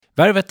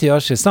Värvet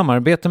görs i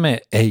samarbete med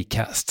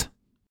Acast.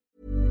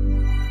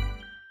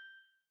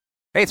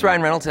 Hey, it's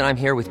Ryan Reynolds, and I'm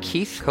here with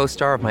Keith,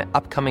 co-star of my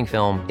upcoming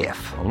film,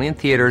 If, only in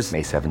theaters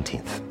May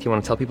 17th. Do you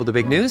want to tell people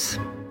the big news?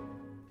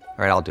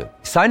 All right, I'll do it.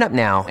 Sign up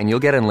now and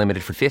you'll get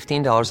unlimited for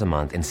 $15 a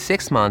month and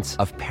 6 months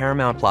of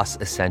Paramount Plus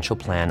Essential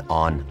Plan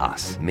on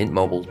us.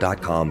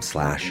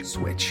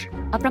 MintMobile.com/switch.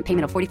 Upfront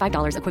payment of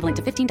 $45 equivalent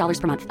to $15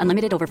 per month.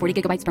 Unlimited over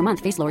 40 gigabytes per month.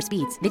 Face lower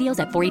speeds. Videos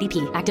at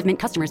 480p. Active Mint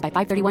customers by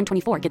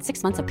 531.24 get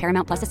 6 months of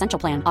Paramount Plus Essential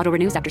Plan. Auto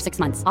renews after 6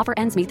 months. Offer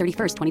ends May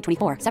 31st,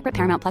 2024. Separate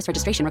Paramount Plus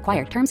registration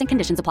required. Terms and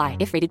conditions apply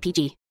if rated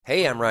PG.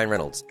 Hey, I'm Ryan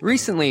Reynolds.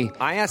 Recently,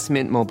 I asked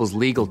Mint Mobile's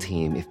legal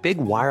team if big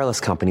wireless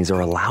companies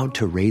are allowed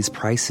to raise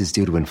prices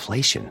due to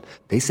inflation.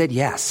 They said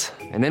yes.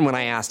 And then when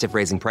I asked if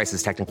raising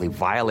prices technically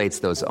violates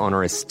those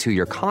onerous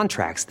 2-year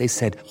contracts, they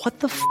said, "What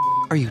the f***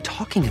 are you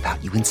talking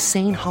about, you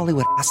insane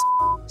Hollywood ass?"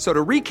 So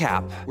to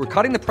recap, we're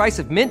cutting the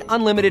price of Mint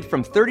Unlimited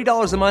from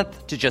 $30 a month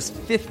to just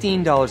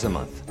 $15 a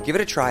month. Give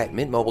it a try at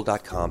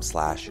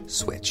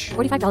mintmobile.com/switch.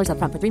 $45 up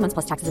front for 3 months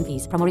plus taxes and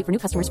fees. Promo rate for new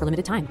customers for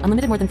limited time.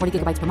 Unlimited more than 40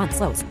 gigabytes per month.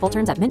 Slows full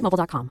terms at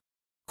mintmobile.com.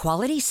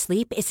 Quality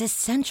sleep is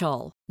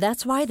essential.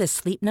 That's why the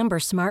Sleep Number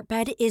Smart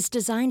Bed is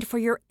designed for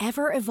your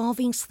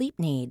ever-evolving sleep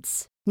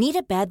needs. Need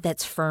a bed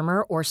that's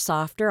firmer or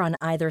softer on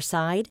either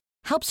side?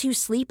 Helps you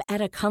sleep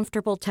at a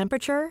comfortable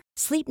temperature?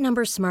 Sleep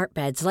Number Smart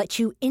Beds let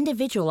you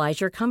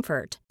individualize your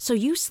comfort so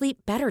you sleep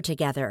better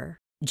together.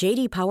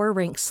 J.D. Power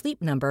ranks Sleep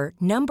Number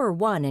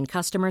 #1 in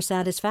customer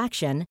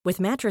satisfaction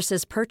with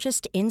mattresses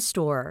purchased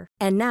in-store.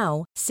 And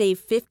now, save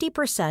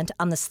 50%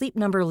 on the Sleep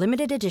Number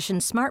Limited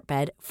Edition Smart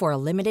Bed for a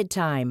limited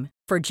time.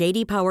 For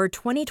J.D. Power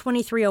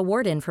 2023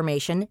 award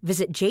information,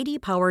 visit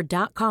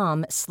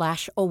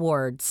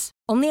jdpower.com/awards.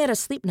 Only at a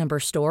Sleep Number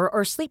store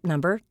or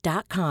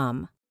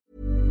sleepnumber.com.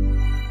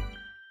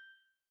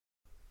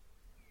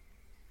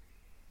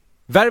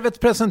 Värvet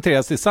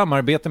presenteras i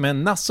samarbete med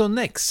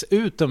Nasonex,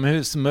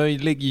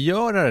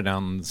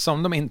 utomhusmöjliggöraren,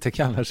 som de inte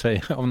kallar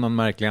sig av någon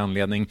märklig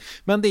anledning.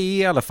 Men det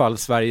är i alla fall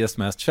Sveriges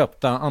mest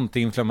köpta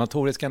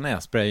antiinflammatoriska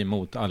nässpray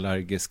mot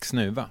allergisk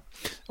snuva.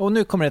 Och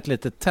nu kommer ett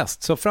litet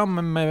test, så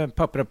fram med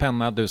papper och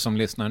penna du som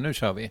lyssnar, nu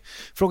kör vi.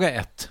 Fråga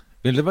 1.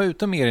 Vill du vara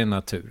ute mer i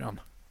naturen?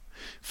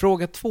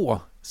 Fråga 2.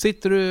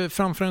 Sitter du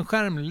framför en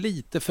skärm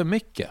lite för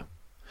mycket?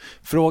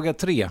 Fråga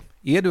 3.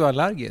 Är du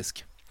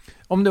allergisk?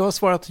 Om du har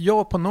svarat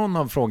ja på någon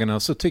av frågorna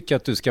så tycker jag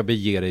att du ska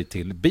bege dig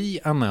till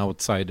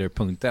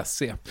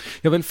beanoutsider.se.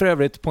 Jag vill för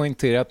övrigt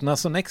poängtera att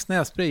Nasonex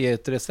nässpray är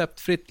ett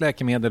receptfritt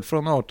läkemedel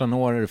från 18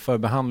 år för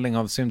behandling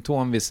av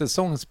symptom vid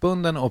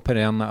säsongsbunden och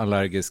perenn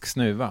allergisk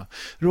snuva.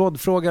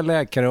 Rådfråga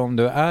läkare om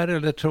du är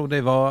eller tror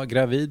dig vara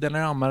gravid eller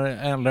ammar,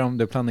 eller om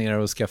du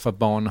planerar att skaffa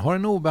barn, har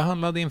en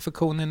obehandlad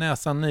infektion i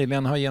näsan,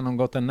 nyligen har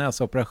genomgått en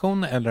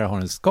näsoperation eller har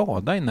en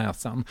skada i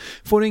näsan.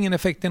 Får ingen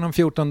effekt inom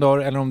 14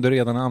 dagar eller om du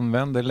redan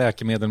använder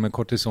läkemedel med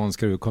kortison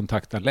ska du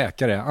kontakta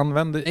läkare.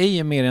 Använd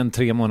ej mer än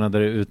 3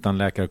 månader utan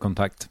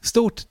läkarkontakt.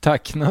 Stort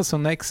tack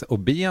Nasonex och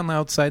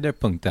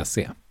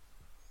beanoutsider.se.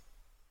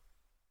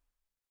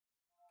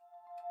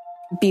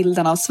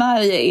 Bilden av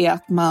Sverige är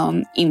att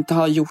man inte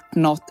har gjort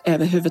något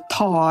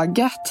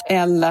överhuvudtaget,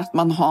 eller att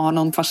man har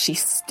någon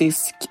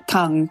fascistisk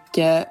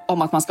tanke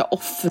om att man ska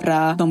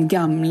offra de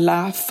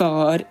gamla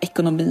för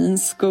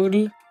ekonomins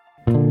skull.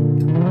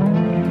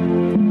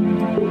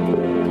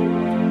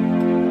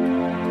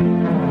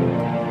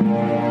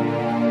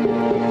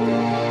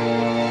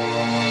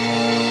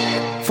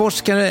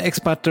 Forskare,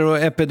 experter och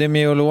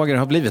epidemiologer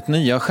har blivit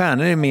nya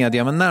stjärnor i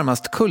media med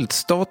närmast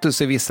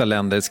kultstatus i vissa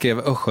länder, skrev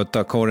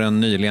Östgötakorren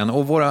nyligen.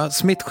 Och våra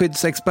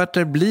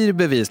smittskyddsexperter blir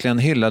bevisligen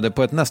hyllade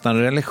på ett nästan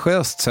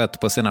religiöst sätt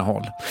på sina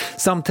håll.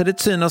 Samtidigt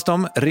synas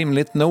de,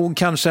 rimligt nog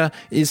kanske,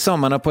 i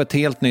sömmarna på ett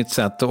helt nytt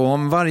sätt. Och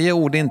om varje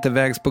ord inte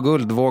vägs på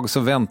guldvåg så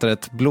väntar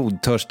ett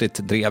blodtörstigt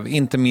drev.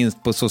 Inte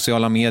minst på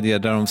sociala medier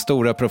där de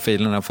stora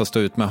profilerna får stå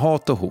ut med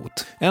hat och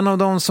hot. En av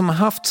de som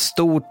haft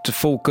stort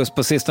fokus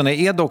på sistone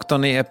är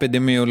doktorn i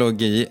epidemiologi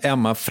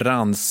Emma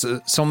Frans,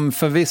 som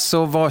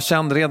förvisso var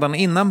känd redan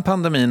innan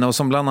pandemin och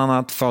som bland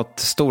annat fått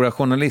Stora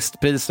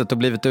journalistpriset och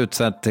blivit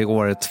utsedd till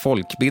årets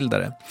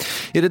folkbildare.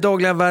 I det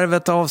dagliga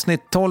Värvet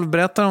avsnitt 12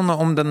 berättar hon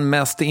om den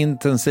mest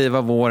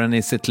intensiva våren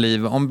i sitt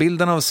liv, om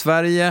bilden av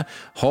Sverige,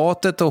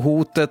 hatet och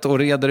hotet och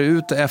reder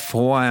ut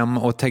FHM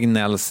och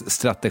Tegnells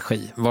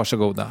strategi.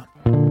 Varsågoda.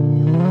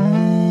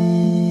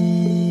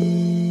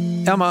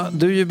 Emma,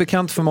 du är ju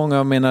bekant för många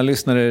av mina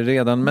lyssnare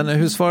redan, men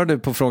hur svarar du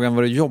på frågan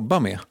vad du jobbar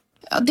med?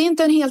 Ja, det är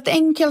inte en helt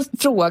enkel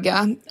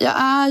fråga.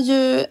 Jag är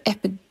ju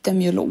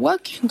epidemiolog,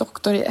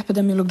 doktor i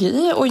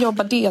epidemiologi och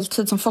jobbar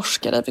deltid som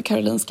forskare vid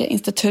Karolinska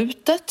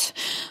institutet.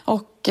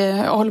 Och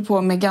jag håller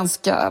på med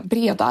ganska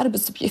breda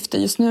arbetsuppgifter.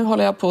 Just nu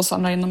håller jag på att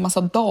samla in en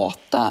massa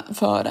data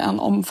för en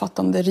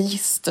omfattande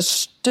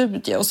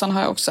registerstudie. Och sen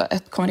har jag också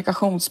ett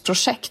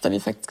kommunikationsprojekt där vi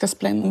faktiskt ska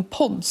spela in en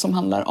podd som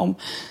handlar om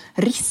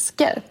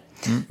risker.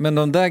 Men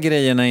de där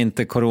grejerna är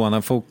inte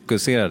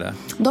coronafokuserade?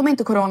 De är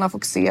inte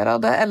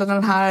coronafokuserade, eller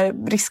den här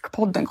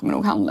riskpodden kommer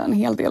nog handla en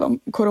hel del om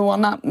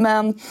corona,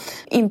 men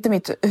inte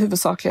mitt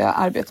huvudsakliga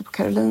arbete på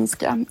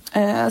Karolinska.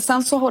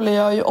 Sen så håller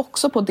jag ju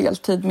också på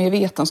deltid med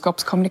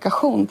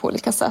vetenskapskommunikation på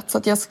olika sätt, så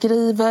att jag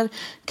skriver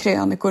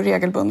krönikor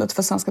regelbundet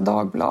för Svenska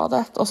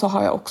Dagbladet, och så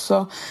har jag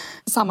också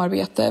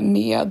samarbete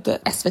med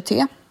SVT.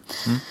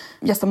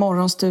 Gästar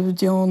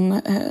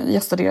Morgonstudion,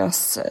 gästar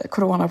deras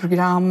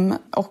coronaprogram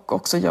och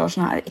också gör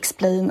såna här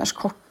explainers,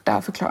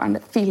 korta förklarande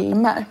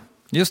filmer.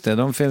 Just det,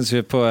 de finns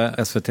ju på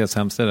SVT:s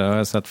hemsida, har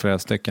jag sett flera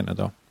stycken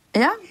idag.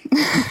 Ja,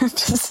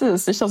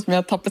 precis. Det känns som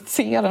jag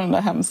tapetserar den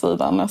där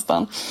hemsidan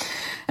nästan.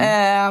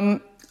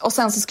 Och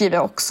sen så skriver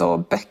jag också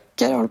böcker.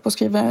 Jag håller på att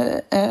skriva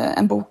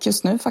en bok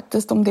just nu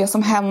faktiskt om det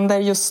som händer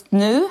just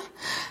nu.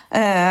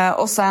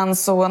 Och sen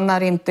så när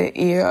det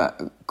inte är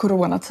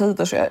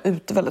coronatider så är jag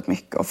ute väldigt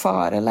mycket och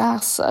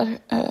föreläser.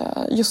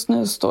 Just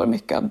nu står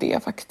mycket av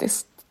det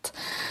faktiskt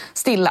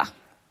stilla.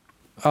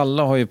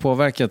 Alla har ju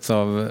påverkats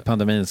av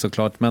pandemin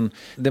såklart, men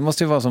det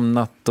måste ju vara som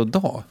natt och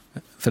dag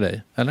för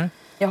dig, eller?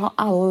 Jag har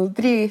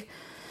aldrig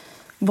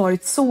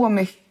varit så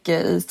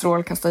mycket i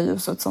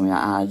strålkastarljuset som jag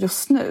är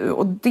just nu.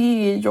 Och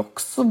det är ju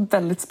också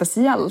väldigt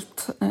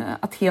speciellt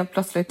att helt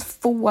plötsligt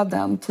få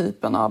den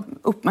typen av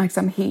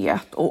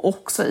uppmärksamhet, och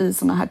också i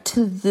såna här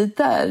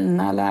tider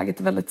när läget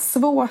är väldigt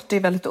svårt, det är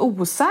väldigt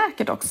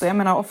osäkert också. Jag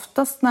menar,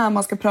 oftast när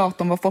man ska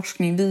prata om vad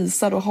forskning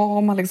visar, då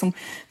har man liksom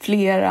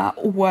flera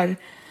år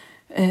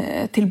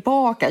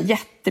tillbaka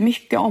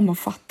jättemycket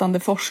omfattande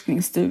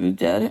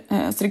forskningsstudier.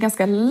 Så det är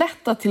ganska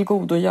lätt att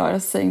tillgodogöra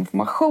sig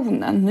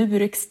informationen. Nu är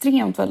det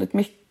extremt väldigt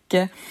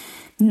mycket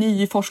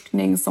ny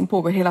forskning som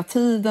pågår hela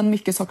tiden.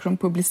 Mycket saker som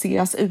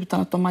publiceras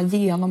utan att de har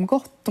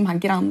genomgått de här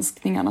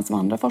granskningarna som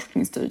andra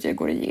forskningsstudier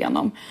går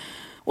igenom.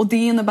 Och det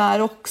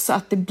innebär också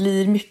att det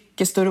blir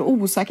mycket större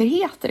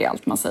osäkerheter i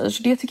allt man säger.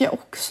 Så det tycker jag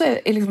också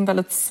är liksom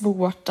väldigt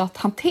svårt att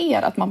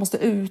hantera. Att man måste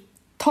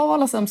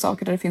uttala sig om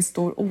saker där det finns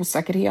stor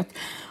osäkerhet,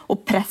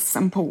 och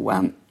pressen på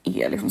en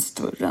är liksom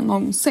större än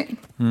någonsin.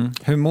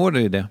 Hur mår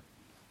du i det?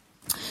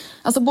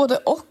 Alltså både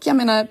och. Jag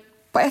menar,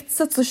 på ett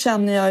sätt så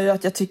känner jag ju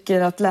att jag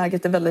tycker att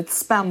läget är väldigt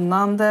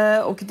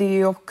spännande, och det är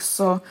ju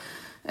också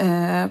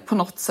på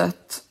något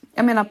sätt...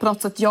 Jag menar, på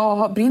något sätt,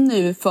 jag brinner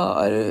ju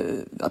för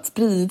att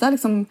sprida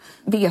liksom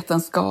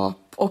vetenskap,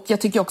 och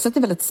jag tycker också att det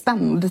är väldigt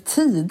spännande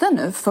tider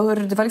nu. För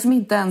det var liksom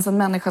inte ens en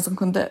människa som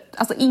kunde...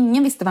 Alltså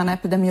ingen visste vad en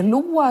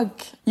epidemiolog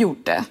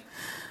gjorde.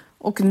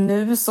 Och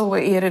nu så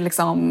är det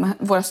liksom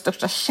våra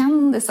största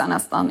kändisar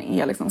nästan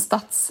är liksom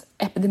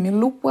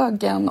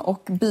statsepidemiologen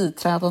och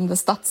biträdande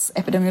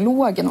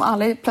statsepidemiologen. Och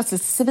alla är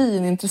plötsligt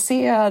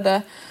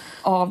svinintresserade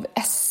av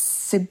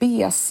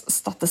SCBs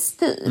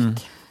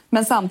statistik.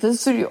 Men samtidigt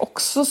så är det ju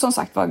också som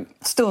sagt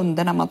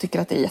stunder när man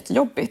tycker att det är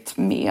jättejobbigt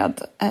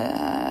med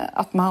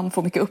att man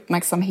får mycket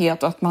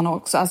uppmärksamhet, och att man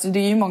också... Alltså det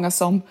är ju många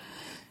som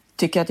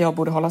tycker att jag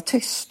borde hålla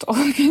tyst, och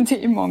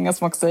det är många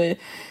som också är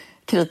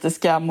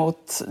kritiska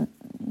mot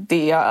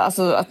det,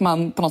 alltså att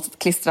man på något sätt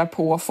klistrar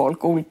på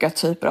folk olika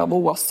typer av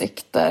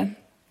åsikter.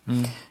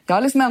 Jag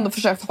har liksom ändå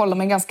försökt hålla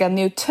mig ganska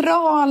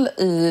neutral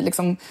i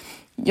liksom,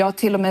 jag har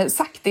till och med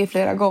sagt det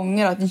flera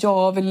gånger att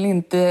jag vill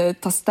inte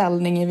ta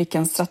ställning i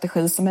vilken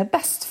strategi som är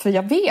bäst, för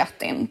jag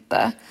vet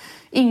inte.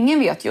 Ingen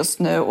vet just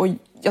nu, och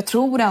jag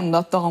tror ändå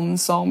att de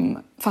som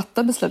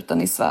fattar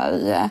besluten i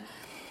Sverige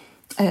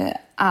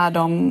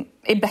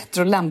är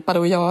bättre och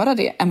lämpade att göra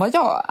det än vad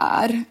jag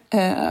är.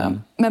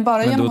 Men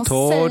bara genom att säga...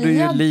 Men då tar du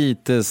ju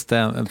lite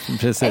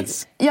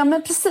precis. Ja,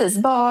 men precis.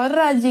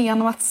 Bara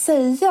genom att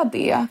säga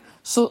det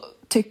så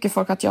tycker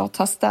folk att jag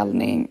tar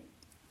ställning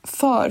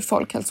för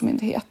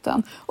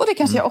Folkhälsomyndigheten. Och det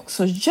kanske jag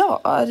också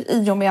gör,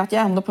 i och med att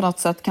jag ändå på något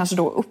sätt kanske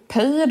då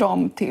upphöjer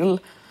dem till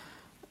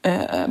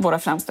våra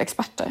främsta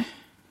experter.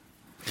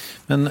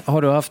 Men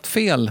har du haft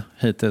fel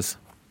hittills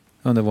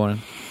under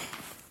våren?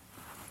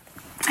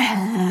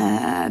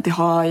 Det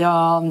har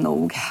jag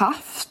nog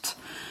haft.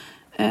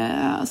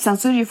 Sen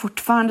så är det ju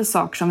fortfarande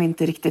saker som vi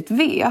inte riktigt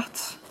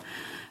vet.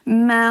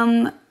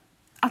 Men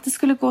att det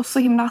skulle gå så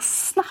himla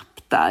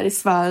snabbt där i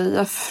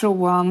Sverige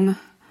från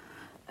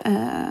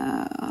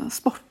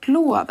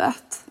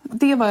sportlovet,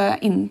 det var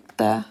jag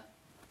inte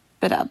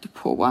beredd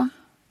på.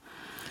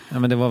 Ja,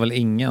 men det var väl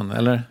ingen,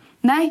 eller?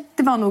 Nej,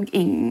 det var nog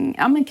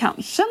ja, men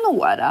kanske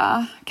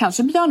några.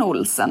 Kanske Björn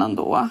Olsen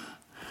ändå.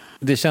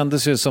 Det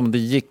kändes ju som det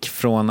gick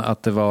från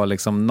att det var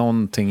liksom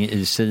någonting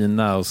i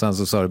Kina, och sen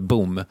så sa det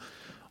boom,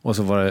 och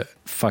så var det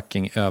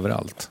fucking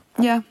överallt.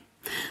 Ja. Yeah.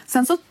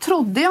 Sen så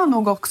trodde jag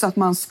nog också att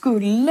man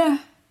skulle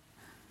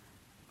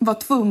vara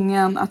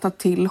tvungen att ta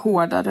till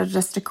hårdare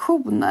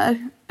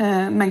restriktioner,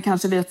 men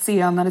kanske vid ett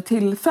senare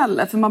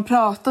tillfälle. För man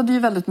pratade ju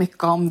väldigt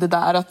mycket om det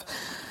där att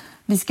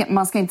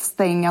man ska inte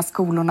stänga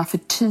skolorna för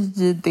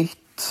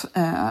tidigt,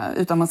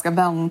 utan man ska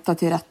vänta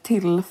till rätt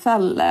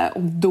tillfälle,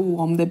 och då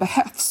om det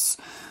behövs.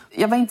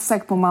 Jag var inte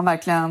säker på om man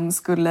verkligen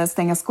skulle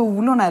stänga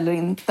skolorna eller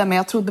inte, men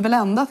jag trodde väl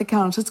ändå att det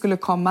kanske skulle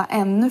komma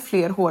ännu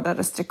fler hårda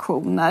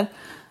restriktioner.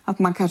 Att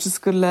man kanske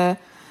skulle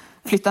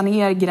flytta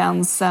ner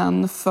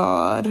gränsen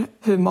för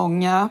hur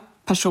många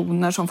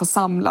personer som får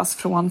samlas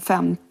från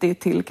 50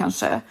 till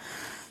kanske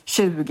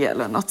 20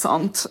 eller något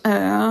sånt.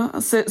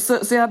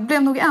 Så jag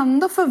blev nog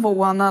ändå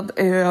förvånad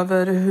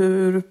över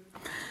hur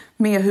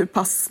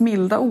pass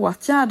milda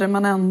åtgärder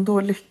man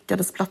ändå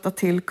lyckades platta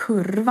till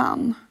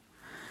kurvan.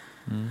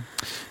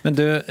 Men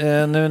du,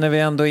 nu när vi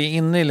ändå är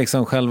inne i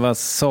liksom själva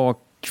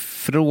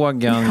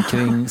sakfrågan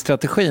kring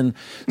strategin,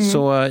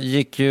 så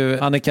gick ju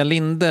Annika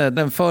Linde,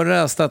 den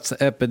förra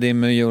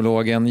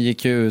statsepidemiologen,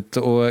 gick ju ut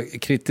och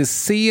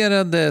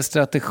kritiserade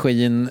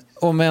strategin,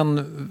 om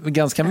än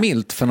ganska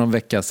milt, för någon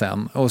vecka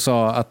sedan, och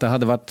sa att det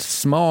hade varit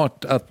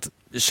smart att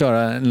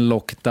köra en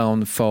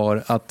lockdown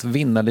för att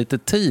vinna lite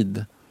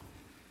tid.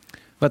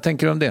 Vad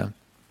tänker du om det?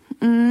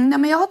 Nej,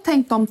 men jag har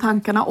tänkt om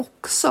tankarna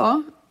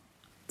också.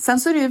 Sen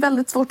så är det ju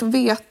väldigt svårt att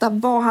veta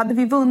vad hade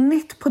vi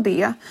vunnit på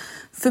det.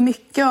 För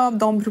mycket av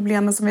de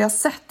problemen som vi har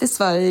sett i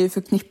Sverige är ju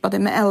förknippade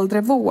med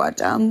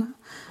äldrevården.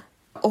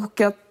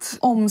 Och att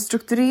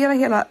omstrukturera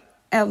hela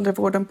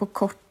äldrevården på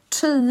kort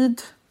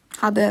tid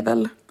hade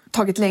väl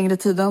tagit längre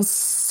tid än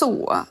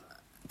så,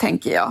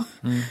 tänker jag.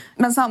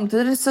 Men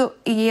samtidigt så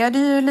är det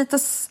ju lite,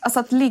 alltså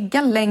att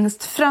ligga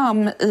längst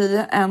fram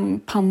i en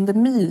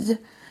pandemi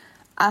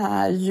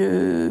är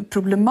ju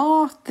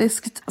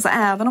problematiskt. Alltså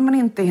även om man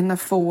inte hinner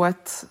få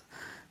ett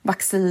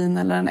vaccin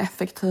eller en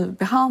effektiv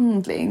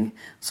behandling,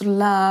 så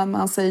lär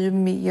man sig ju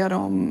mer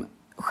om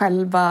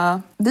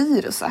själva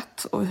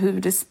viruset och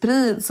hur det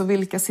sprids och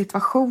vilka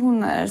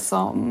situationer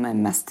som är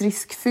mest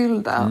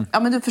riskfyllda. Ja,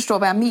 men du förstår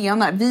vad jag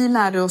menar. Vi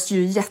lärde oss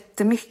ju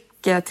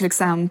jättemycket, till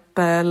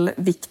exempel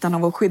vikten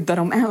av att skydda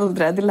de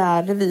äldre. Det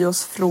lärde vi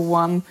oss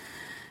från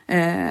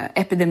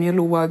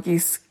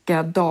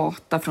epidemiologiska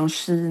data från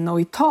Kina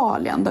och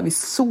Italien, där vi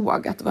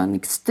såg att det var en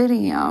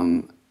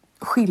extrem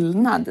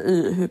skillnad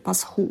i hur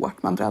pass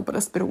hårt man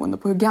drabbades beroende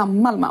på hur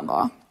gammal man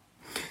var.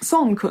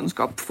 Sån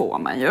kunskap får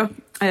man ju.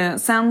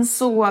 Sen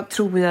så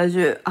tror jag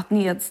ju att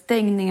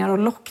nedstängningar och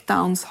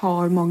lockdowns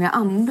har många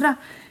andra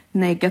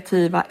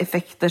negativa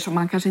effekter som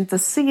man kanske inte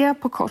ser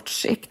på kort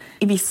sikt.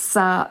 I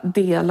vissa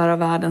delar av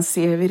världen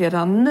ser vi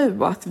redan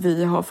nu att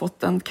vi har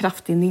fått en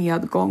kraftig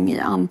nedgång i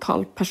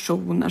antal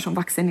personer som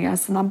vaccinerar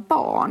sina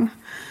barn.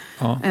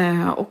 Ja.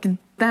 Och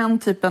den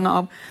typen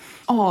av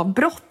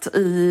avbrott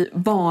i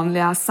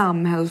vanliga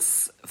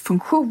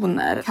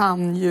samhällsfunktioner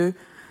kan ju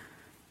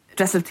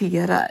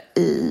resultera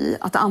i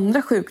att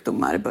andra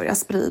sjukdomar börjar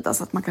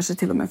spridas, att man kanske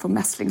till och med får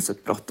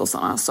mässlingsutbrott och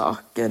sådana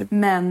saker.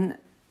 Men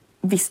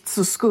visst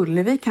så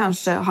skulle vi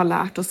kanske ha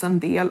lärt oss en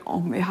del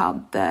om vi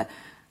hade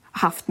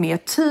haft mer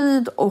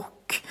tid,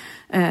 och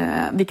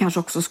vi kanske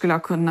också skulle ha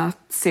kunnat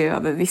se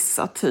över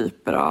vissa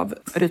typer av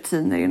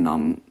rutiner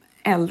inom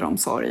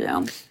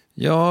äldreomsorgen.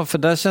 Ja, för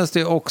där känns det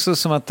ju också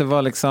som att det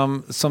var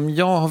liksom, som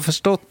jag har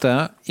förstått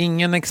det,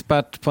 ingen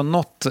expert på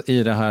något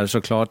i det här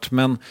såklart,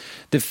 men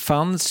det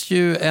fanns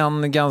ju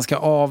en ganska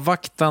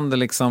avvaktande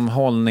liksom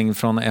hållning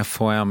från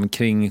FHM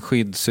kring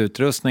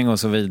skyddsutrustning och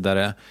så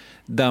vidare,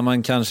 där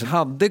man kanske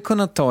hade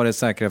kunnat ta det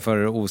säkra för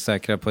det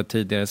osäkra på ett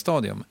tidigare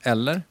stadium,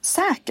 eller?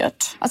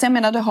 Säkert. Alltså jag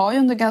menar, det har ju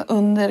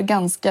under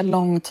ganska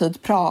lång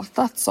tid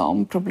pratats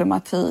om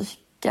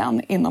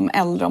problematiken inom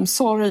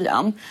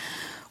äldreomsorgen.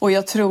 Och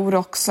jag tror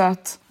också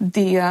att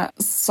det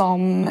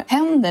som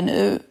händer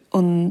nu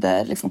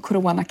under liksom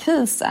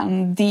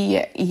coronakrisen,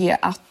 det är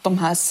att de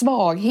här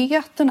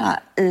svagheterna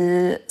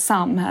i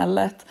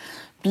samhället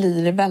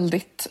blir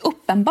väldigt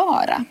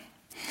uppenbara.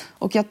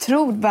 Och jag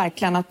tror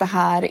verkligen att det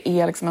här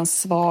är liksom en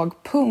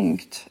svag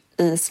punkt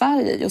i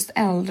Sverige, just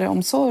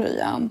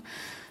äldreomsorgen.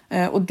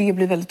 Och det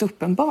blir väldigt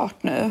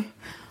uppenbart nu.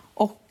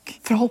 Och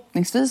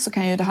förhoppningsvis så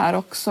kan ju det här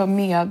också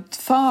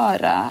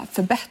medföra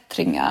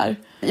förbättringar.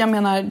 Jag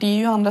menar, det är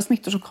ju andra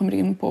smittor som kommer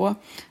in på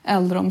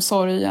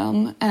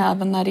äldreomsorgen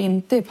även när det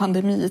inte är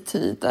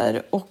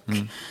pandemitider. Och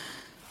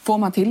får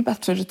man till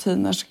bättre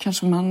rutiner så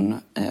kanske man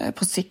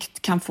på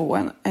sikt kan få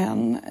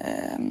en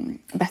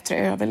bättre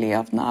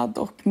överlevnad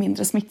och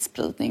mindre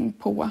smittspridning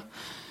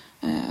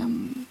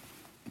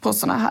på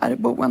sådana här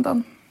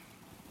boenden.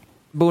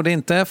 Borde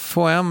inte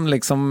FHM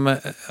liksom,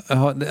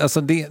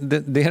 alltså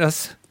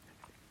deras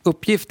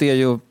uppgift är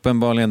ju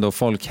uppenbarligen då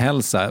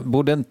folkhälsa.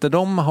 Borde inte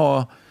de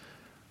ha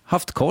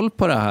haft koll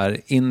på det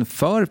här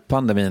inför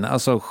pandemin?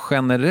 Alltså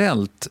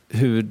generellt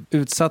hur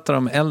utsatta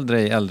de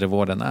äldre i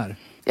äldrevården är?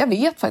 Jag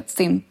vet faktiskt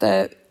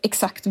inte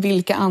exakt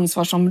vilka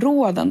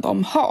ansvarsområden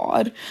de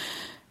har.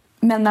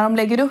 Men när de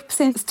lägger upp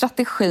sin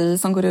strategi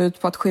som går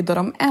ut på att skydda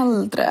de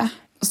äldre,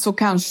 så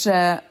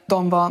kanske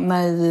de var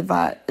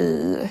naiva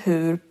i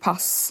hur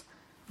pass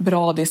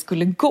bra det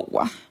skulle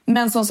gå.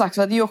 Men som sagt,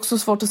 det är ju också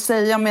svårt att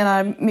säga. Jag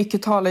menar,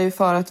 mycket talar ju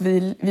för att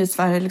vi i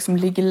Sverige liksom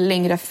ligger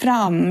längre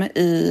fram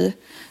i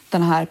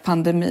den här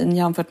pandemin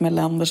jämfört med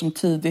länder som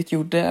tidigt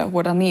gjorde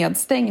hårda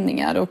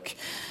nedstängningar. Och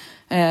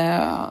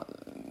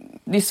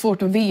det är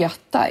svårt att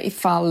veta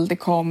ifall det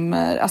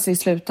kommer, alltså i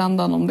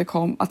slutändan, om det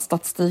att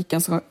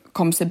statistiken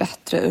kommer se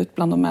bättre ut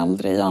bland de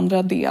äldre i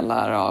andra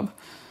delar av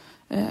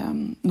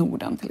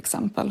Norden till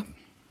exempel.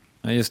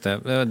 Ja, just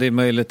det. Det är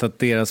möjligt att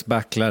deras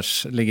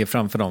backlash ligger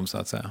framför dem så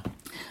att säga.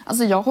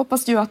 Alltså jag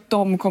hoppas ju att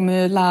de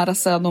kommer lära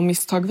sig av de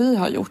misstag vi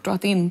har gjort och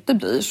att det inte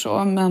blir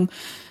så. Men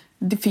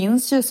det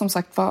finns ju som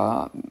sagt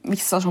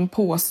vissa som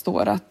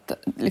påstår att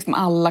liksom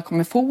alla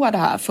kommer få det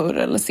här förr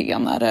eller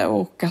senare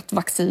och att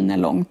vaccin är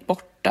långt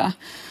borta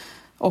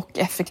och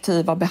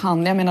effektiva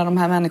behandlingar. Jag menar de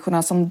här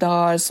människorna som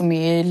dör som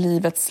är i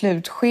livets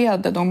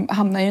slutskede, de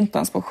hamnar ju inte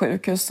ens på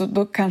sjukhus så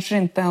då kanske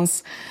det inte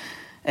ens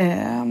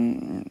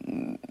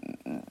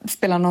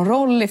spelar någon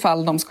roll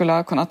ifall de skulle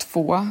ha kunnat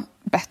få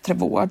bättre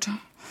vård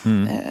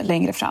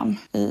längre fram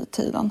i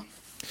tiden.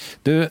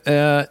 Du,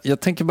 jag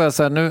tänker bara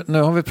så här,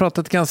 nu har vi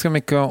pratat ganska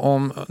mycket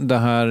om det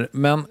här,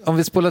 men om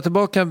vi spolar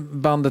tillbaka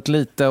bandet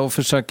lite och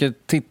försöker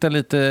titta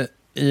lite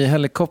i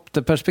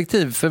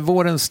helikopterperspektiv, för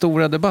vårens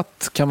stora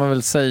debatt kan man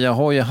väl säga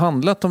har ju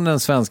handlat om den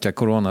svenska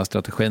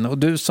coronastrategin, och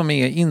du som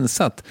är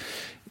insatt,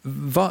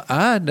 vad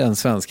är den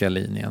svenska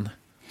linjen?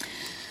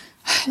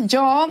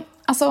 Ja,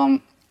 alltså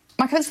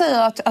man kan väl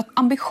säga att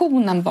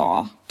ambitionen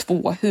var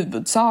 2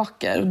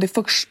 huvudsaker. Det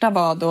första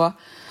var då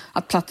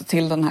att platta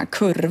till den här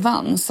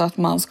kurvan så att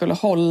man skulle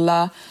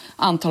hålla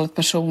antalet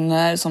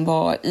personer som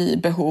var i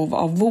behov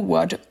av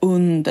vård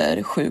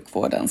under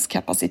sjukvårdens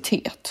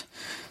kapacitet.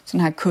 Så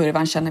den här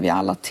kurvan känner vi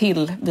alla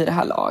till vid det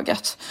här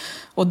laget.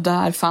 Och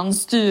där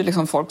fanns det ju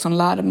liksom folk som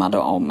larmade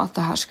om att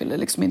det här skulle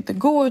liksom inte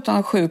gå utan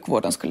att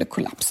sjukvården skulle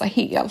kollapsa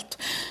helt.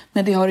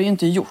 Men det har det ju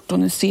inte gjort och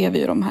nu ser vi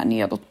ju de här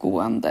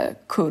nedåtgående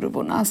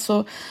kurvorna.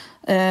 Så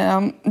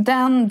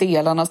den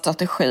delen av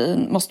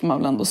strategin måste man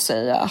väl ändå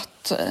säga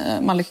att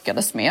man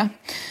lyckades med.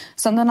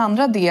 Sen den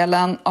andra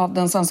delen av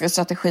den svenska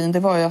strategin, det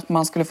var ju att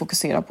man skulle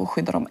fokusera på att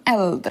skydda de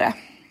äldre.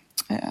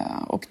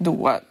 Och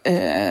då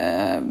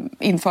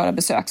införa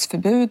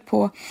besöksförbud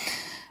på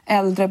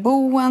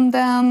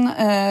äldreboenden,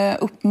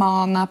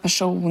 uppmana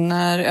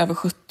personer över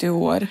 70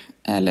 år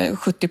eller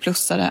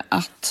 70-plussare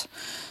att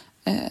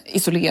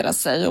isolera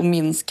sig och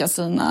minska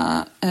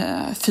sina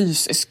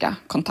fysiska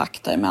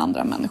kontakter med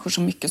andra människor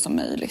så mycket som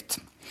möjligt.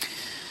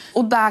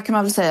 Och där kan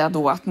man väl säga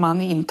då att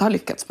man inte har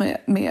lyckats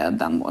med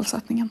den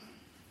målsättningen.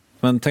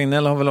 Men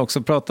Tegnell har väl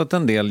också pratat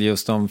en del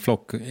just om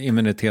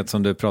flockimmunitet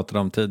som du pratade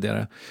om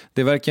tidigare.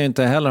 Det verkar ju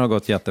inte heller ha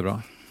gått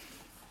jättebra.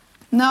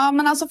 Nej,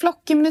 men alltså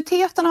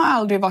flockimmuniteten har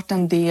aldrig varit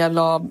en del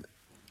av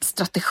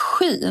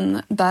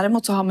strategin.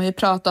 Däremot så har man ju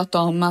pratat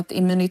om att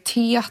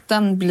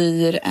immuniteten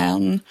blir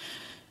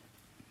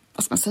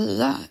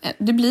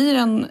det blir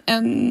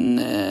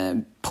en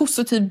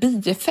positiv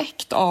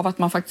bieffekt av att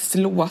man faktiskt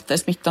låter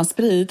smittan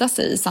sprida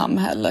sig i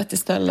samhället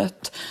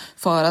istället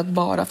för att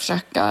bara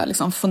försöka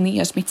liksom få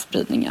ner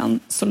smittspridningen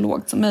så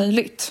lågt som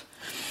möjligt.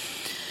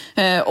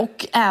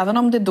 Och även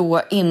om det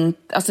då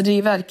inte, alltså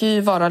det verkar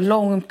ju vara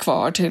långt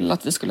kvar till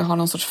att vi skulle ha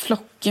någon sorts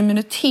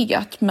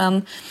flockimmunitet,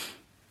 men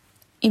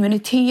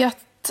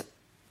immunitet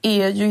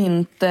är ju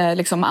inte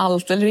liksom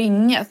allt eller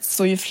inget,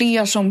 så ju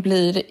fler som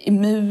blir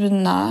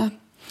immuna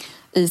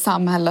i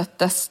samhället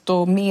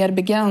desto mer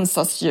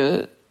begränsas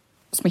ju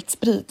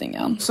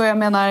smittspridningen. Så jag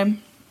menar,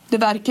 det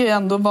verkar ju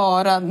ändå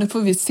vara, nu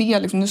får vi se,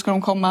 liksom, nu ska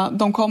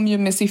de kom ju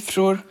med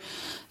siffror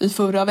i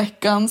förra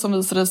veckan som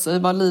visade sig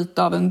vara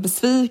lite av en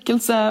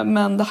besvikelse,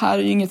 men det här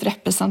är ju inget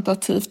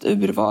representativt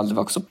urval. Det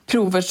var också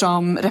prover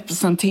som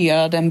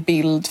representerade en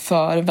bild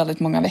för väldigt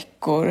många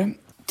veckor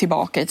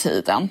tillbaka i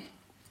tiden.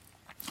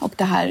 Och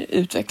det här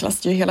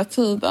utvecklas ju hela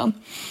tiden.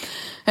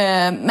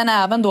 Men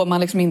även då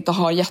man liksom inte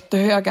har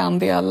jättehöga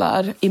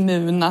andelar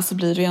immuna så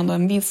blir det ju ändå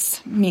en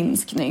viss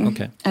minskning.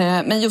 Okay.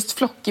 Men just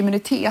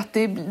flockimmunitet,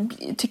 det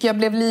tycker jag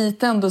blev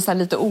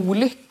lite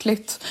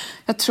olyckligt.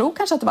 Jag tror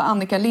kanske att det var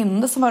Annika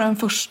Linde som var den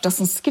första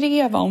som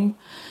skrev om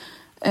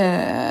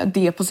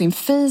det på sin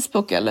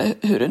Facebook eller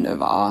hur det nu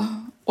var.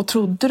 Och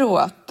trodde då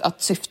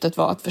att syftet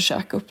var att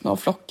försöka uppnå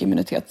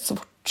flockimmunitet så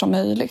fort som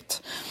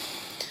möjligt.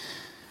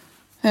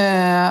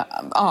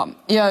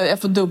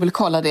 Jag får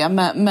dubbelkolla det,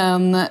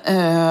 men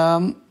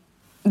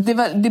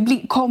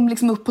det kom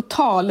liksom upp på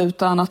tal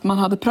utan att man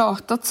hade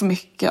pratat så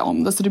mycket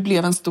om det, så det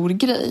blev en stor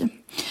grej.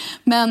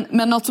 Men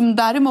något som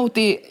däremot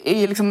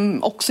är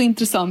liksom också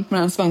intressant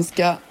med den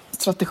svenska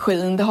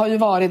strategin, det har ju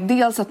varit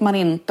dels att man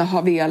inte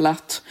har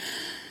velat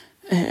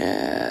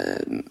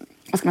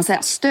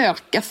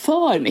stöka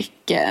för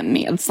mycket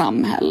med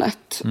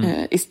samhället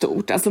i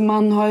stort. Alltså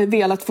man har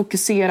velat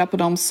fokusera på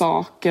de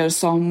saker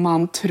som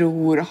man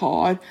tror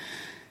har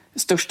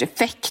störst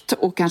effekt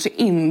och kanske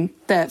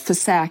inte för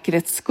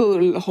säkerhets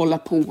skull hålla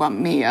på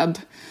med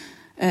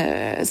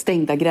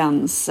stängda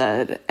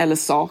gränser eller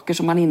saker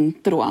som man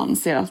inte då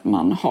anser att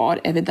man har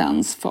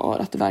evidens för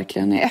att det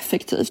verkligen är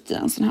effektivt i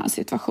en sån här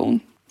situation.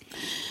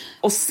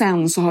 Och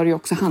sen så har det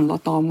också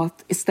handlat om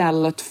att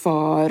istället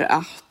för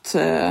att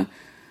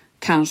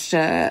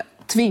kanske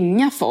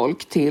tvinga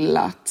folk till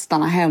att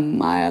stanna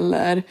hemma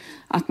eller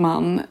att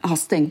man har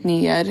stängt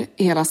ner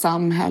hela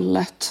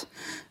samhället,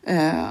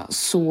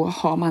 så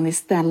har man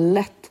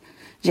istället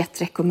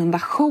gett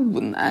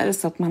rekommendationer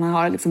så att man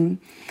har liksom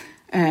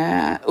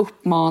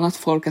uppmanat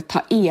folk att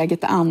ta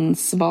eget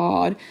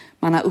ansvar.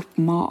 Man har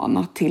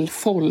uppmanat till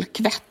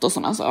folkvett och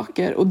sådana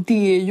saker. Och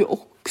det är ju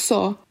också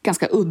också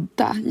ganska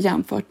udda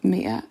jämfört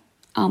med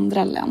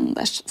andra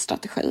länders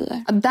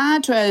strategier. Där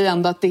tror jag ju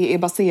ändå att det är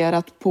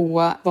baserat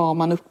på vad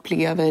man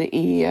upplever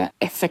är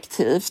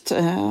effektivt.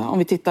 Om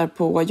vi tittar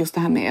på just det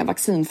här med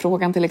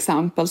vaccinfrågan till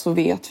exempel, så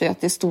vet vi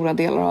att i stora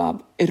delar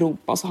av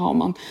Europa så har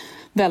man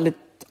väldigt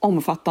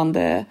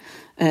omfattande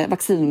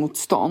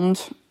vaccinmotstånd,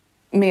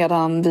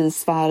 medan vi i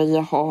Sverige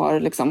har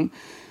liksom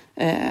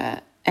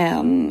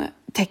en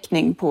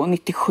täckning på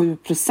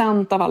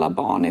 97% av alla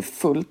barn är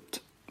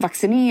fullt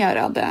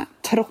vaccinerade,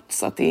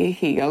 trots att det är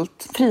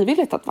helt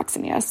frivilligt att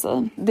vaccinera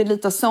sig. Det är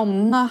lite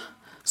sådana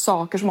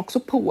saker som också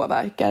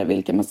påverkar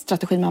vilken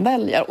strategi man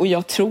väljer. Och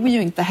jag tror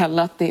ju inte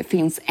heller att det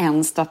finns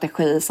en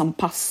strategi som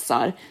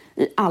passar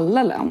i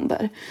alla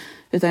länder.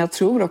 Utan jag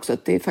tror också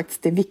att det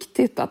faktiskt är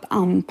viktigt att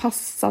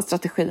anpassa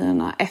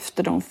strategierna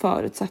efter de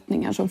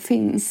förutsättningar som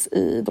finns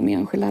i de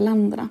enskilda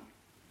länderna.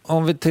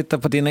 Om vi tittar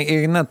på dina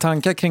egna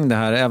tankar kring det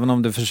här, även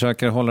om du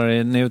försöker hålla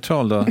dig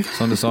neutral då,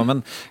 som du sa.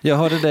 Men jag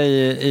hörde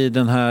dig i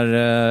den här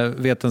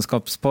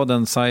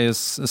vetenskapspodden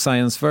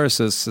Science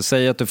Versus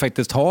säga att du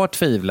faktiskt har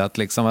tvivlat,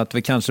 liksom, att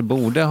vi kanske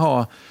borde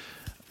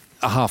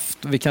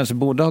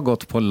ha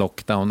gått på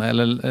lockdown,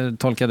 eller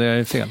tolkade jag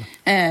det fel?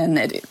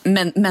 Nej,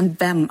 men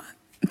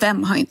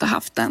vem har inte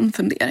haft den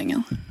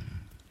funderingen?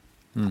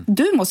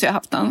 Du måste ju ha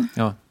haft den.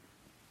 Ja.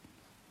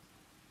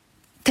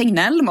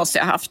 Tegnell måste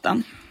ju ha haft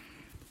den.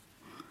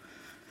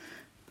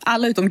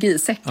 Alla utom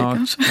Giesecke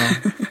kanske.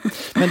 Ja.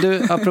 Men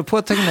du,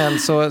 apropå Tegnell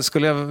så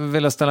skulle jag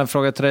vilja ställa en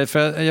fråga till dig.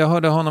 För jag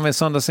hörde honom i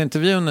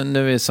söndagsintervjun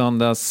nu i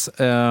söndags.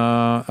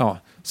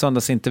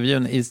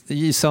 Söndagsintervjun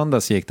i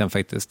söndags gick den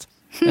faktiskt.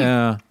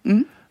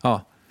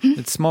 Ja,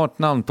 ett smart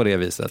namn på det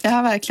viset.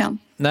 Ja, verkligen.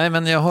 Nej,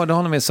 men jag hörde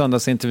honom i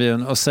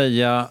söndagsintervjun och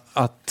säga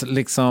att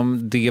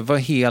liksom det var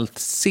helt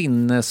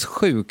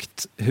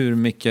sinnessjukt hur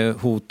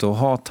mycket hot och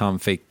hat han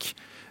fick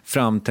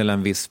fram till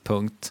en viss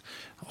punkt.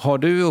 Har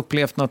du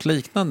upplevt något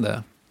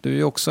liknande? Du är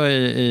ju också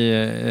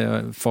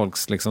i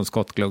folks liksom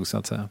skottglugg, så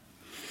att säga.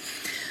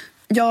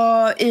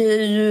 Jag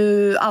är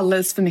ju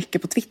alldeles för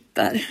mycket på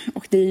Twitter.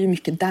 Och det är ju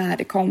mycket där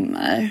det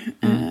kommer.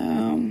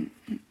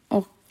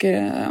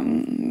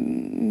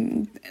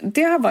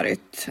 Det har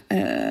varit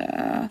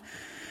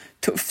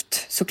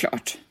tufft,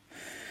 såklart.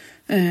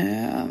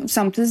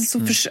 Samtidigt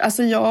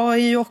så jag är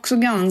ju också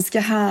ganska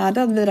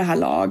härdad vid det här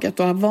laget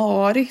och har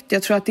varit.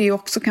 Jag tror att det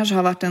också kanske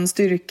har varit en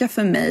styrka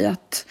för mig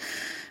att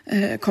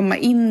komma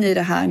in i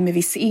det här med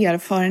viss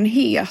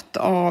erfarenhet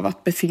av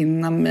att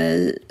befinna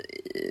mig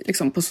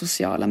liksom på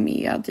sociala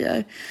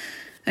medier.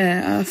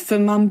 För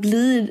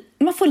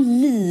man får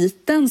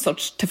liten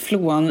sorts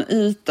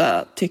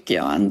teflonyta, tycker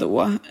jag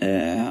ändå,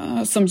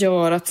 som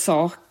gör att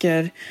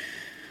saker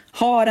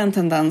har en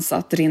tendens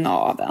att rinna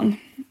av en.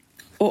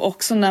 Och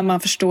också när man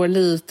förstår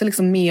lite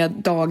liksom med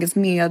dagens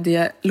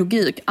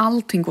medielogik,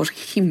 allting går så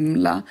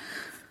himla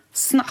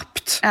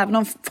snabbt. Även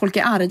om folk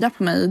är arga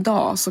på mig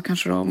idag så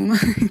kanske de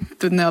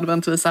inte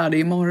nödvändigtvis är det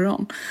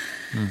imorgon.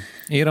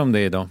 Är de det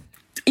idag?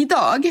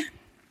 Idag?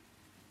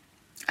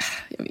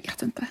 Jag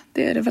vet inte.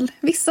 Det är det väl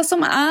vissa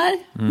som är.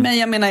 Men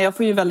jag menar, jag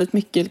får ju väldigt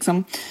mycket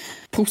liksom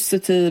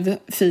positiv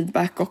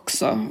feedback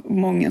också.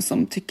 Många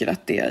som tycker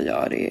att det jag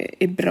gör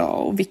är bra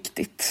och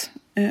viktigt.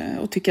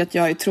 Och tycker att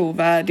jag är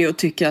trovärdig och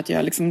tycker att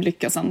jag liksom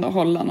lyckas ändå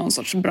hålla någon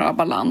sorts bra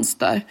balans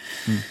där.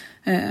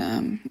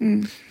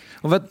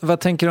 Och vad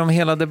tänker du om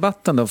hela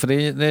debatten då?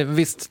 För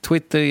visst,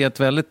 Twitter är ett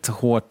väldigt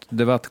hårt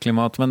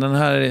debattklimat, men den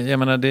här, jag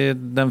menar,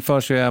 den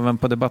förs ju även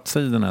på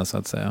debattsidorna, så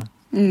att säga.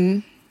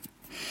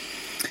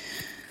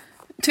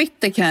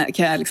 Twitter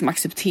kan jag liksom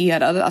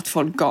acceptera att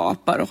folk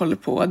gapar och håller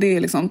på. Det är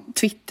liksom,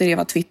 Twitter är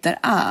vad Twitter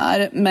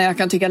är. Men jag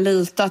kan tycka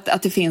lite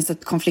att det finns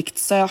ett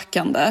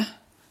konfliktsökande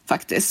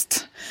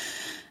faktiskt.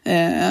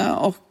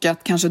 Och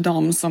att kanske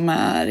de som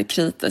är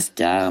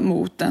kritiska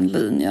mot den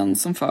linjen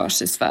som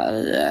förs i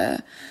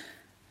Sverige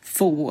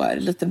får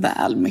lite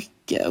väl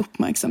mycket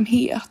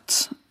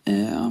uppmärksamhet.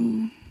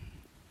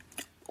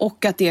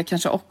 Och att det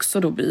kanske också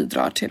då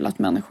bidrar till att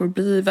människor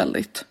blir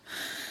väldigt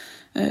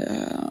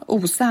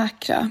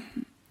osäkra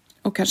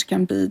och kanske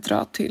kan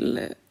bidra till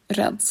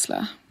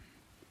rädsla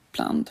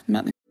bland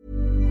människor.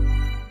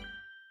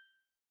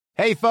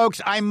 Hey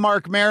folks, I'm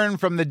Mark Maron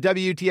from the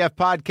WTF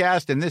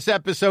podcast, and this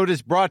episode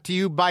is brought to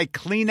you by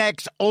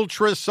Kleenex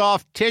Ultra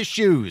Soft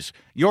Tissues,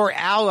 your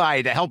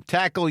ally to help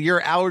tackle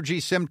your allergy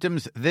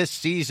symptoms this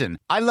season.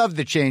 I love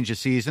the change of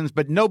seasons,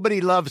 but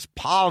nobody loves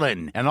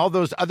pollen and all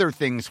those other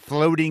things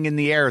floating in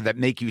the air that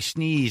make you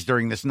sneeze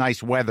during this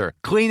nice weather.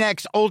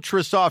 Kleenex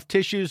Ultra Soft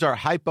Tissues are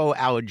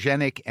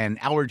hypoallergenic and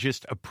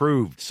allergist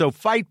approved, so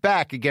fight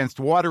back against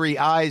watery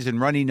eyes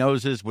and runny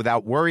noses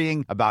without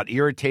worrying about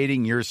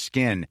irritating your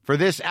skin. For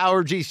this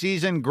allergy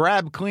season,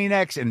 grab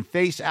Kleenex and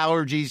face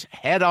allergies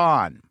head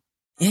on.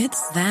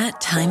 It's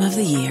that time of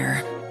the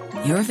year.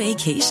 Your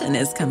vacation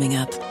is coming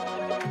up.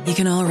 You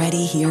can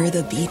already hear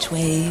the beach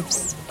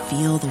waves,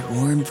 feel the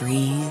warm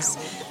breeze,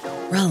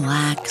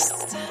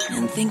 relax,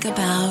 and think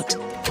about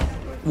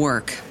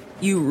work.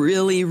 You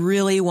really,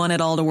 really want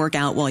it all to work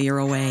out while you're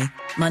away.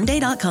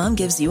 Monday.com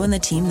gives you and the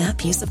team that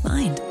peace of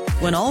mind.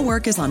 When all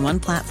work is on one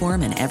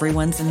platform and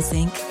everyone's in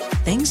sync,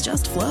 things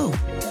just flow.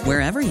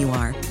 Wherever you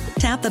are,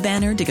 tap the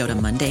banner to go to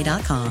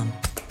Monday.com.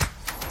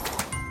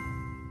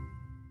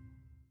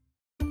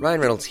 Ryan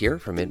Reynolds here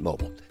from Mint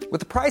Mobile. With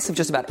the price of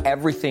just about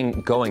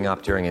everything going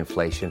up during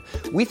inflation,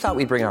 we thought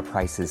we'd bring our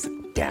prices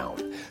down.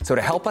 So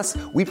to help us,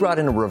 we brought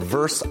in a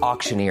reverse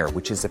auctioneer,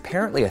 which is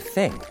apparently a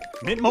thing.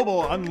 Mint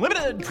Mobile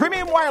Unlimited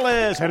Premium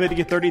Wireless. How to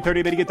get 30,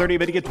 30, how to get 30,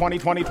 how to get 20,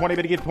 20, 20,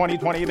 how to get 20,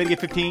 20, how to get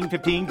 15,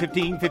 15,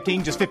 15,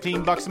 15, just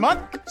 $15 a month?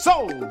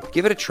 Sold!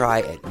 Give it a try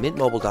at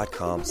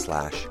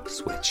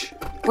mintmobile.com/switch.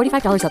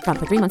 $45 up front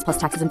for 3 months plus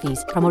taxes and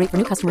fees. Promo rate for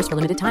new customers for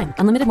limited time.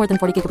 Unlimited more than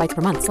 40 gigabytes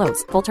per month.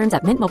 Slows full terms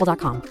at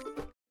mintmobile.com.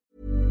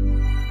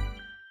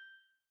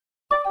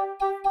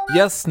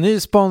 Yes, ny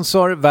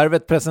sponsor.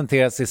 Värvet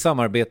presenteras i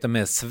samarbete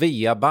med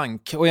Svea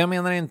Bank. Och jag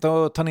menar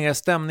inte att ta ner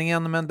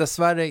stämningen, men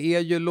dessvärre är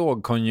ju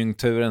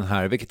lågkonjunkturen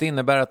här, vilket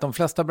innebär att de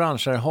flesta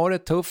branscher har det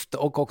tufft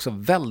och också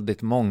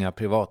väldigt många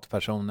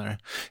privatpersoner.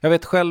 Jag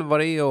vet själv vad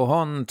det är att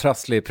ha en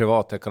trasslig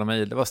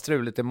privatekonomi. Det var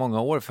struligt i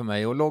många år för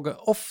mig och låg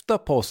ofta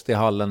post i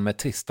hallen med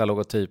trista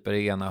logotyper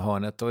i ena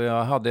hörnet. Och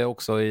jag hade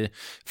också i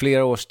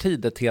flera års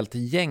tid ett helt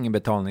gäng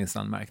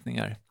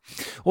betalningsanmärkningar.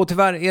 Och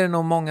tyvärr är det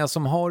nog många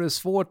som har det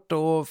svårt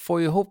att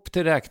få ihop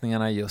till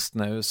räkningarna just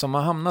nu, som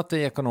har hamnat i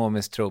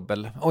ekonomisk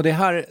trubbel. Och det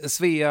här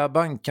Svea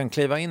Bank kan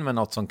kliva in med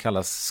något som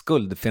kallas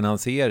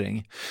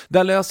skuldfinansiering.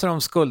 Där löser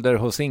de skulder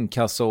hos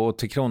inkasso och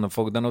till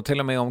Kronofogden, och till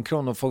och med om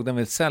Kronofogden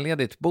vill sälja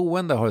ditt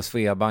boende har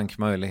Svea Bank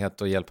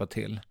möjlighet att hjälpa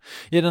till.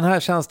 I den här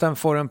tjänsten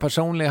får en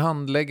personlig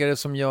handläggare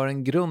som gör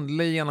en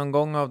grundlig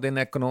genomgång av din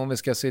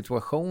ekonomiska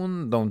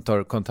situation. De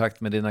tar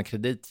kontakt med dina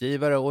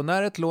kreditgivare och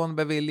när ett lån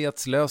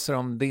beviljats löser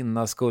de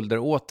dina skulder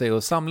åt dig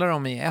och samlar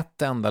dem i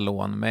ett enda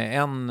lån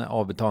med en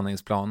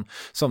avbetalningsplan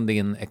som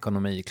din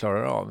ekonomi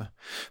klarar av.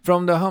 För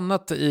om du har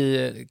hamnat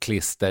i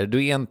klister,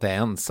 du är inte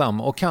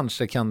ensam och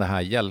kanske kan det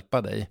här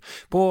hjälpa dig.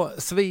 På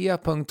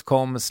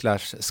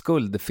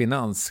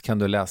svea.com/skuldfinans kan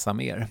du läsa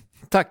mer.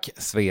 Tack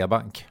Svea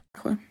Bank.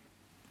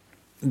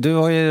 Du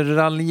har ju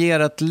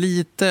raljerat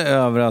lite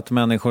över att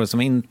människor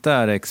som inte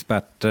är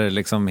experter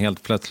liksom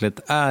helt plötsligt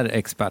är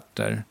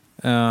experter.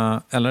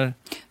 Eller?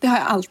 Det har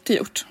jag alltid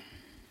gjort.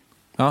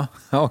 Ja,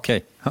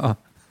 okej. Ja.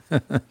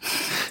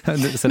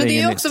 Men det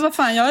är också, vad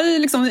fan, jag har ju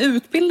liksom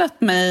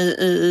utbildat mig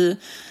i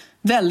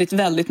väldigt,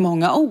 väldigt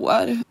många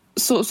år.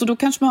 Så då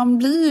kanske man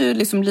blir ju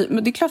liksom,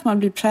 det är klart man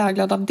blir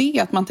präglad av det,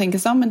 att man tänker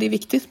så, men det är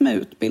viktigt med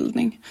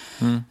utbildning.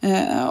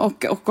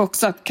 Och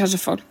också att kanske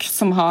folk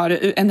som har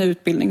en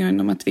utbildning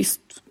inom ett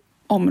visst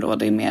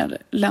område är mer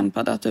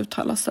lämpade att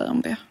uttala sig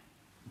om det.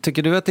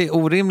 Tycker du att det är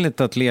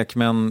orimligt att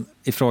lekmän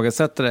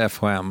ifrågasätter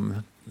FHM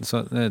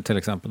till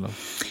exempel då?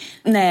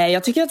 Nej,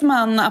 jag tycker att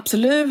man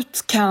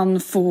absolut kan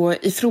få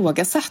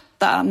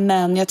ifrågasätta,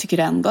 men jag tycker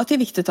ändå att det är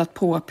viktigt att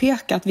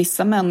påpeka att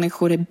vissa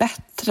människor är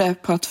bättre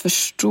på att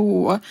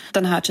förstå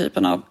den här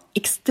typen av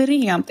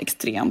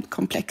extremt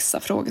komplexa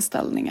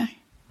frågeställningar.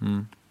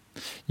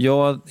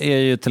 Jag är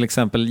ju till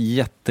exempel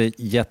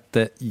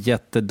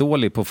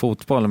jättedålig på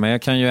fotboll, men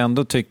jag kan ju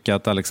ändå tycka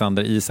att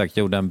Alexander Isak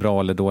gjorde en bra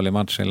eller dålig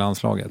match i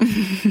landslaget.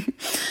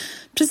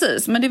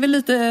 Precis, men det är väl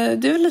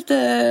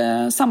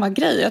lite samma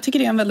grej. Jag tycker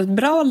det är en väldigt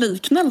bra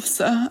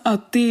liknelse.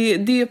 Att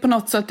det är på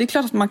något sätt, det är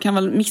klart att man kan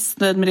vara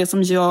missnöjd med det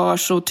som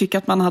görs och tycka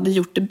att man hade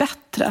gjort det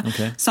bättre.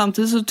 Okay.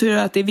 Samtidigt så tror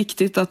jag att det är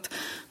viktigt att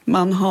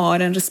man har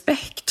en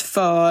respekt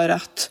för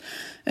att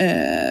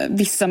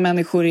vissa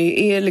människor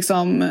är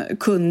liksom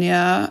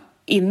kunniga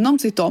inom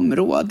sitt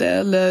område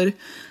eller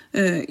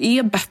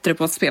är bättre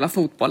på att spela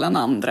fotboll än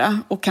andra.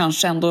 Och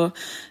kanske ändå,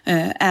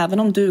 även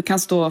om du kan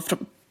stå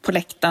på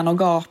läktaren och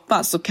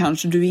gapa, så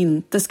kanske du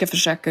inte ska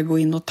försöka gå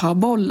in och ta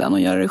bollen och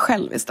göra det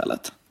själv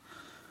istället.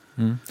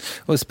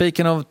 Och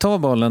speaking of ta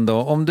bollen då,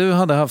 om du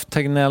hade haft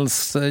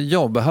Tegnells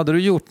jobb, hade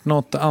du gjort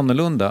något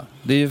annorlunda?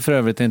 Det är ju för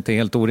övrigt inte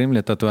helt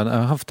orimligt att du hade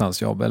haft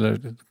hans jobb, eller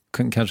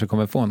kanske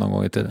kommer få någon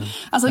gång i tiden.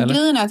 Alltså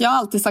grejen är att jag har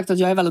alltid sagt att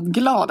jag är väldigt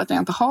glad att jag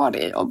inte har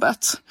det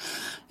jobbet.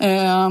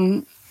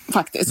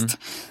 Faktiskt.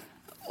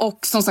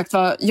 Och som sagt,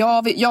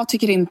 jag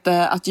tycker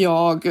inte att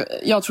jag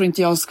tror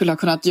inte jag skulle ha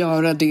kunnat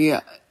göra det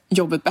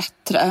jobbet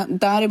bättre.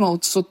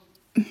 Däremot så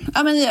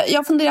jag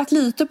har funderat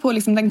lite på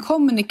liksom den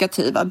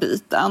kommunikativa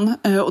biten.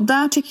 Och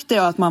där tyckte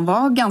jag att man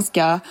var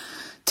ganska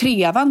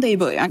trevande i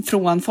början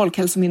från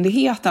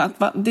Folkhälsomyndigheten.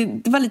 Att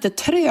det var lite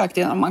trögt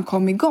innan man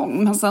kom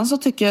igång. Men sen så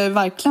tycker jag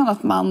verkligen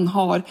att man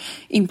har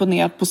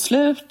imponerat på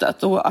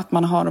slutet. Och att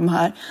man har de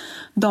här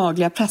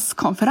dagliga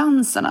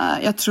presskonferenserna.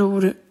 Jag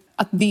tror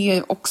att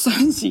det också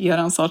ger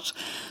en sorts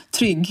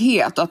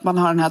trygghet. Och att man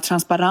har den här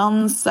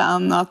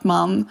transparensen. Och att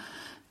man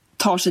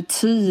tar sig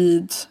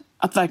tid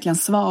att verkligen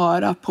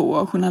svara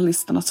på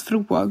journalisternas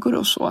frågor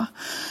och så.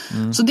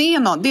 Så det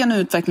är en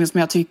utveckling som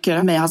jag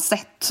tycker mig har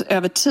sett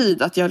över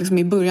tid. Att jag liksom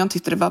i början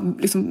tyckte de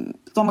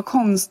var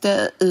konstiga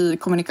i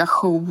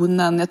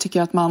kommunikationen. Jag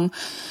tycker att man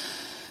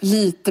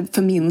lite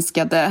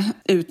förminskade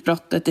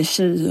utbrottet i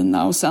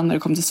Kina, och sen när det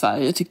kom till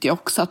Sverige tyckte jag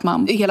också att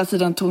man hela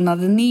tiden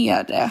tonade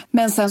ner det.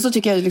 Men sen så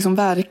tycker jag liksom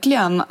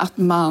verkligen att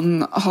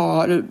man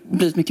har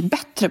blivit mycket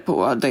bättre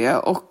på det,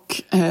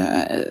 och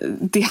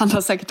det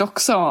handlar säkert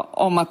också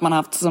om att man har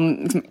haft som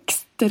liksom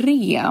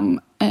extrem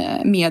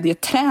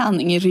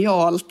medieträning i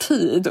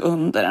realtid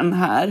under den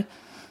här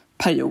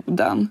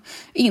perioden.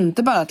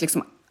 Inte bara att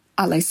liksom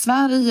alla i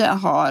Sverige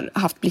har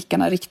haft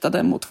blickarna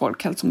riktade mot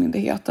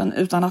Folkhälsomyndigheten,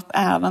 utan att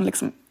även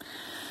liksom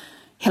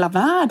hela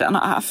världen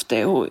har haft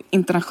det, och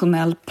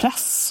internationell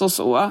press och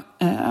så.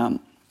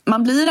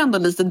 Man blir ändå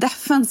lite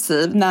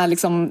defensiv när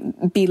liksom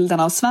bilden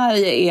av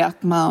Sverige är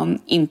att man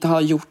inte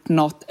har gjort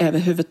något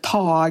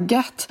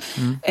överhuvudtaget.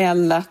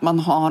 Eller att man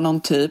har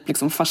någon typ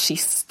liksom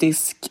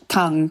fascistisk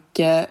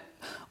tanke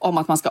om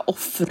att man ska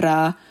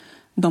offra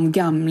de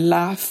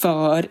gamla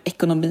för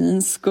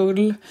ekonomins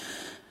skull.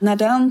 När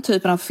den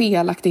typen av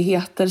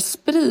felaktigheter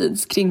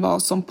sprids kring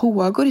vad som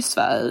pågår i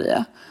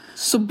Sverige,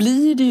 så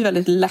blir det ju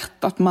väldigt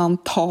lätt att man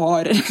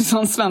tar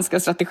liksom svenska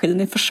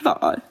strategin i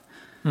försvar.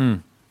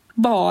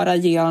 Bara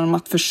genom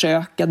att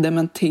försöka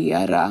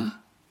dementera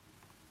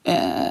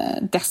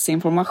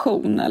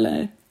desinformation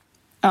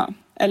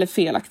eller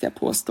felaktiga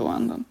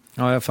påståenden.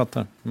 Ja, jag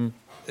fattar.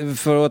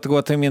 För att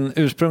återgå till min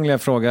ursprungliga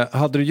fråga,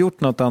 hade du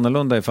gjort något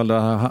annorlunda ifall du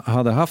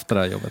hade haft det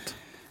här jobbet?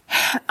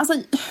 Alltså,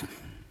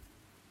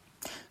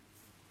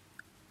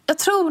 jag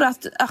tror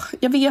att,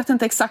 jag vet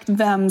inte exakt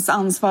vems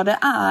ansvar det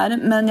är,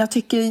 men jag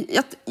tycker,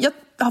 jag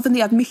har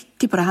funderat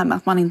mycket på det här med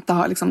att man inte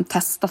har liksom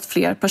testat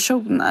fler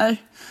personer.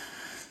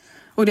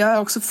 Och det har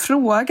jag också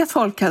frågat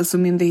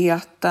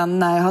Folkhälsomyndigheten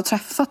när jag har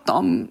träffat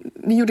dem.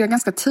 Det gjorde jag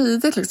ganska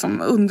tidigt,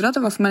 liksom, undrade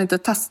varför man inte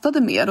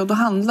testade mer. Och då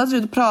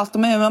pratade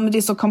man om att det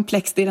är så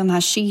komplext i den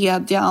här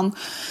kedjan.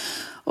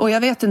 Och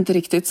jag vet inte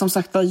riktigt, som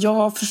sagt,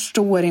 jag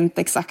förstår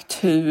inte exakt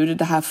hur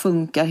det här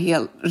funkar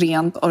helt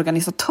rent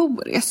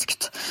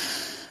organisatoriskt.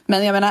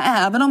 Men jag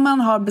menar, även om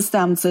man har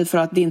bestämt sig för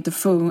att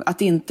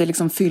det inte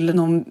liksom fyller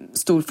någon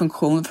stor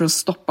funktion för att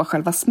stoppa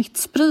själva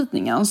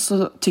smittspridningen,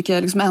 så tycker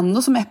jag liksom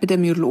ändå som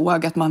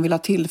epidemiolog att man vill ha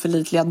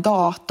tillförlitliga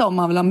data, och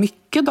man vill ha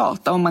mycket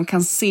data, och man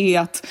kan se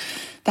att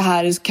det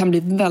här kan bli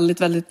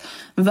väldigt, väldigt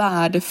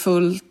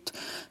värdefullt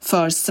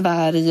för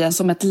Sverige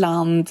som ett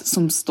land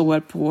som står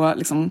på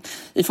liksom,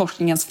 i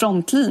forskningens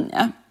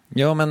frontlinje.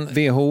 Ja, men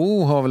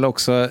WHO har väl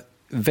också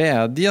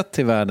vädjat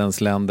till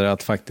världens länder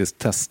att faktiskt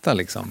testa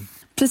liksom?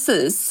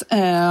 Precis.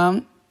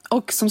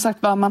 Och som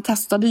sagt, man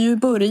testade ju i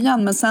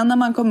början, men sen när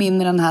man kom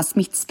in i den här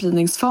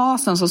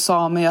smittspridningsfasen så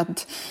sa man ju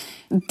att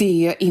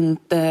det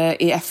inte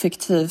är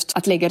effektivt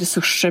att lägga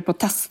resurser på att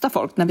testa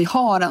folk när vi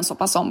har en så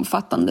pass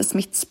omfattande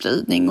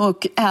smittspridning.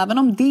 Och även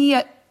om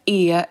det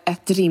är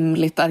ett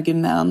rimligt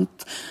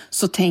argument,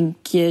 så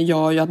tänker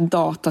jag ju att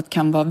datat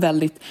kan vara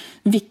väldigt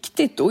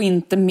viktigt, och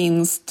inte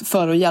minst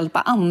för att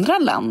hjälpa andra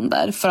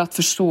länder för att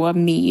förstå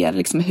mer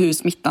liksom hur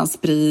smittan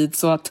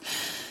sprids. Och att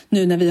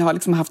nu när vi har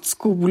liksom haft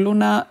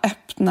skolorna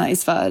öppna i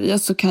Sverige,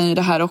 så kan ju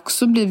det här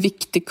också bli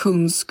viktig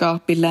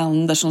kunskap i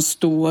länder som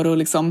står och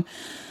liksom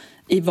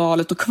i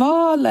valet och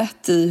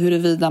kvalet i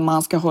huruvida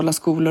man ska hålla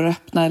skolor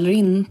öppna eller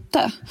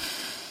inte.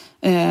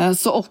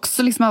 Så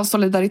också liksom av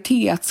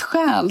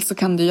solidaritetsskäl så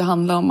kan det ju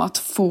handla om att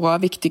få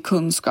viktig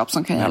kunskap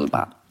som kan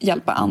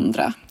hjälpa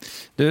andra.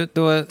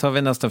 Då tar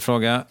vi nästa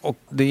fråga, och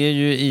det är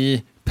ju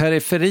i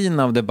periferin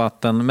av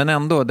debatten, men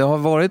ändå, det har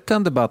varit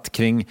en debatt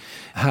kring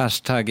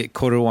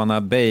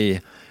 #CoronaBay,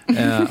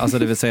 alltså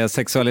det vill säga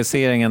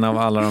sexualiseringen av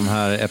alla de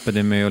här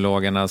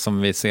epidemiologerna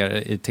som vi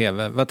ser i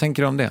tv. Vad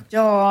tänker du om det?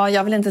 Ja, jag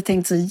har väl inte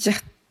tänkt så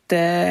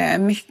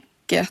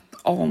jättemycket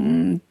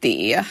om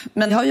det,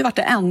 men det har ju varit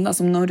det enda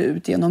som når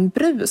ut genom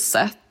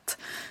bruset.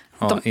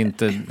 Ja,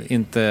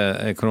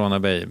 inte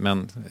CoronaBay,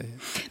 men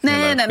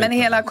men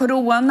hela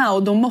corona,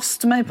 och då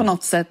måste man ju på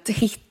något sätt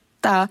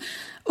hitta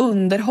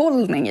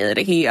underhållning i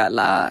det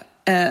hela.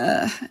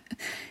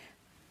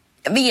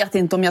 Jag vet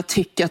inte om jag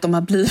tycker att de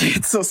har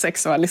blivit så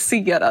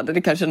sexualiserade.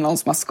 Det kanske är någon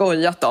som har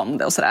skojat om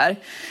det och sådär.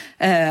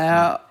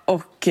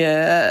 Och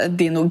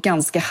det är nog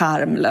ganska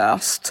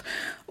harmlöst.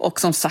 Och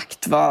som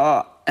sagt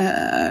var,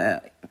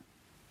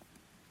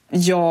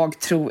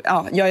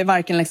 jag är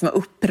varken liksom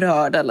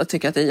upprörd eller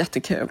tycker att det är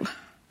jättekul.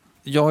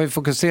 Jag har ju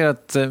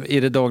fokuserat i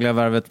det dagliga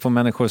värvet på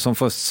människor som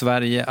får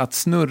Sverige att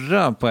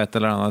snurra på ett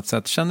eller annat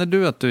sätt. Känner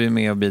du att du är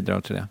med och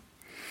bidrar till det?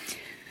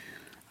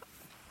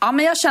 Ja,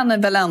 men jag känner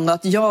väl ändå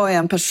att jag är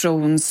en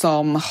person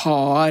som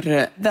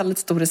har väldigt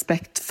stor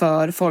respekt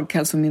för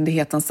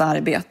Folkhälsomyndighetens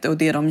arbete och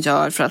det de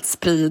gör för att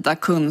sprida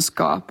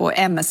kunskap, och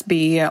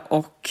MSB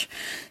och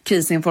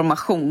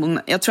krisinformation.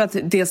 Jag tror att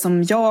det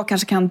som jag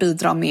kanske kan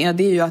bidra med,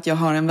 det är ju att jag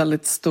har en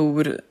väldigt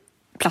stor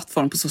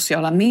plattform på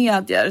sociala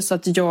medier, så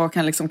att jag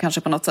kan liksom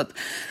kanske på något sätt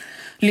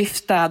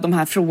lyfta de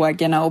här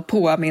frågorna och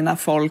påminna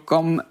folk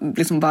om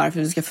liksom varför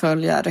vi ska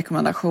följa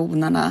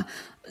rekommendationerna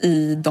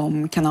i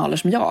de kanaler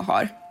som jag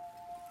har.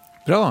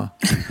 Bra.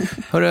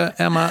 Hörru,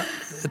 Emma,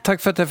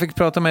 tack för att jag fick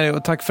prata med dig,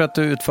 och tack för att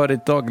du utför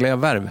ditt dagliga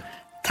värv.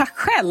 Tack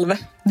själv.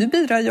 Du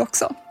bidrar ju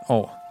också.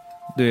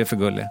 Du är för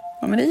gullig.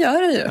 Ja, men det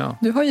gör det ju. Ja.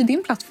 Du har ju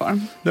din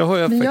plattform. Det har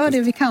jag vi faktiskt. Gör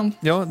det vi kan.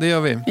 Ja, det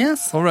gör vi.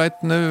 Yes. All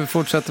right, nu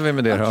fortsätter vi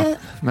med det då.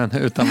 Men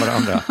utan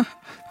varandra.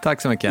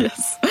 Tack så mycket.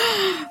 Yes.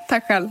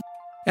 Tack själv.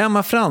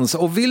 Emma Frans,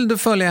 och vill du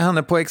följa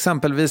henne på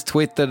exempelvis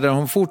Twitter där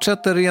hon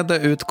fortsätter reda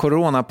ut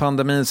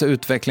coronapandemins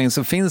utveckling,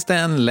 så finns det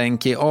en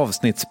länk i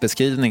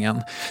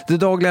avsnittsbeskrivningen. Det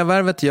dagliga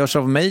värvet görs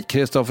av mig,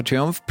 Kristoffer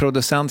Triumf,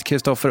 producent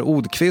Kristoffer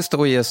Odqvist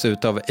och ges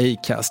ut av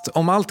Acast.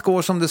 Om allt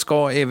går som det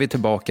ska är vi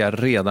tillbaka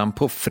redan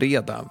på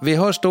fredag. Vi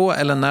hörs då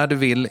eller när du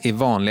vill i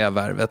vanliga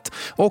värvet.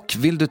 Och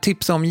vill du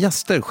tipsa om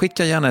gäster,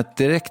 skicka gärna ett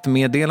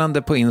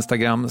direktmeddelande på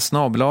Instagram,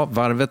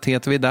 @varvet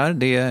heter vi där,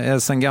 det är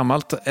sedan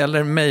gammalt,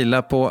 eller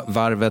mejla på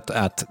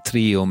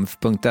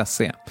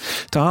varvet@triumf.se.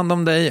 Ta hand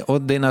om dig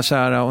och dina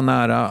kära och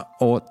nära,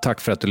 och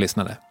tack för att du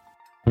lyssnade.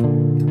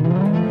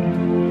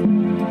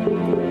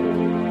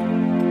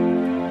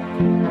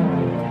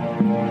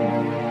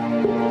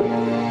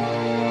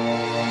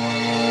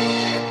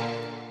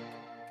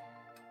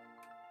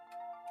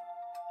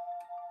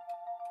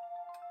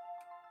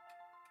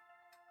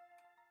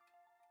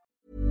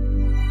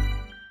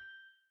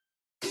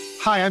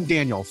 Hi, I'm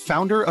Daniel,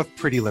 founder of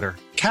Pretty Litter.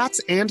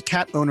 Cats and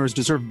cat owners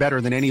deserve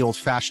better than any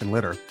old-fashioned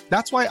litter.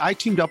 That's why I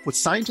teamed up with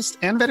scientists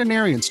and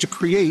veterinarians to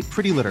create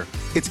Pretty Litter.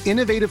 Its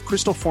innovative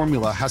crystal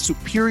formula has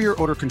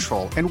superior odor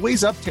control and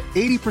weighs up to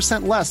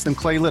 80% less than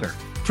clay litter.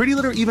 Pretty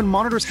Litter even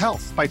monitors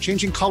health by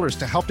changing colors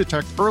to help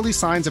detect early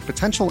signs of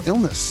potential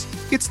illness.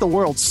 It's the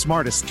world's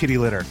smartest kitty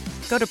litter.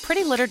 Go to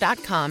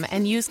prettylitter.com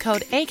and use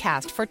code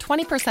ACAST for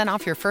 20%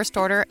 off your first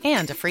order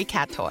and a free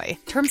cat toy.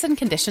 Terms and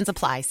conditions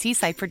apply. See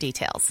site for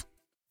details.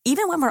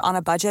 Even when we're on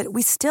a budget,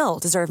 we still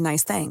deserve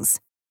nice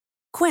things.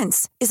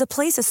 Quince is a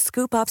place to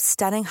scoop up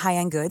stunning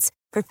high-end goods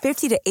for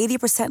 50 to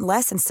 80%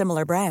 less than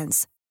similar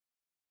brands.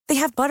 They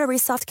have buttery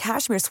soft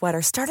cashmere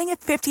sweaters starting at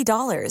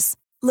 $50,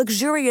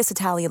 luxurious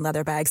Italian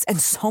leather bags,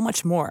 and so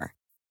much more.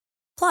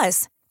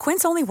 Plus,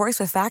 Quince only works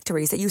with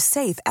factories that use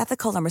safe,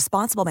 ethical, and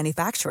responsible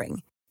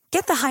manufacturing.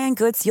 Get the high-end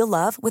goods you'll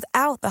love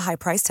without the high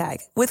price tag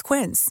with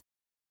Quince.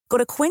 Go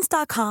to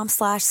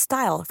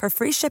quince.com/style for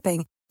free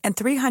shipping and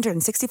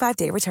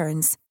 365-day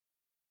returns.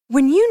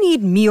 When you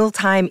need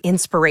mealtime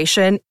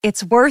inspiration,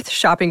 it's worth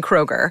shopping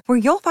Kroger, where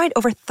you'll find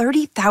over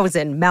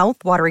 30,000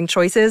 mouth-watering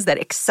choices that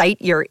excite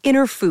your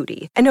inner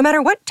foodie. And no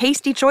matter what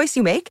tasty choice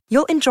you make,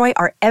 you'll enjoy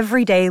our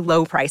everyday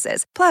low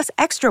prices, plus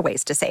extra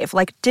ways to save,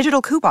 like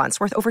digital coupons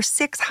worth over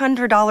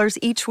 $600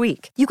 each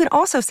week. You can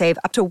also save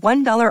up to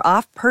 $1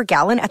 off per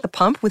gallon at the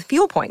pump with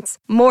fuel points.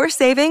 More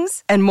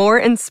savings and more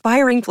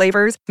inspiring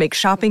flavors make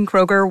shopping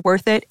Kroger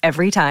worth it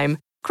every time.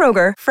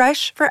 Kroger,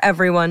 fresh for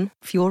everyone.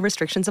 Fuel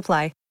restrictions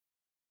apply.